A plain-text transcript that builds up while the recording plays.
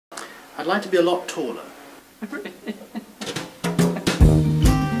I'd like to be a lot taller.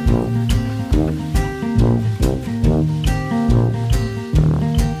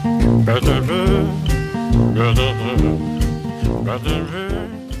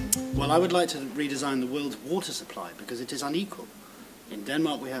 Well, I would like to redesign the world's water supply because it is unequal. In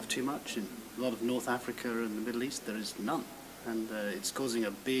Denmark we have too much, in a lot of North Africa and the Middle East there is none, and it's causing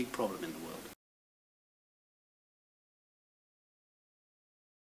a big problem in the world.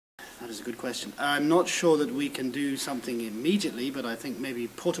 That is a good question. I'm not sure that we can do something immediately, but I think maybe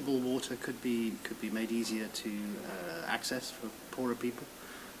potable water could be made easier to access for poorer people.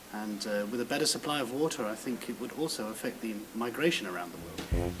 And with a better supply of water, I think it would also affect the migration around the world.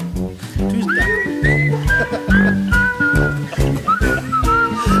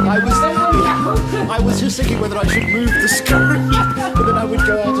 I was just thinking whether I should move the screen, but then I would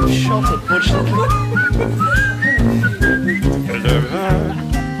go out of shot, unfortunately.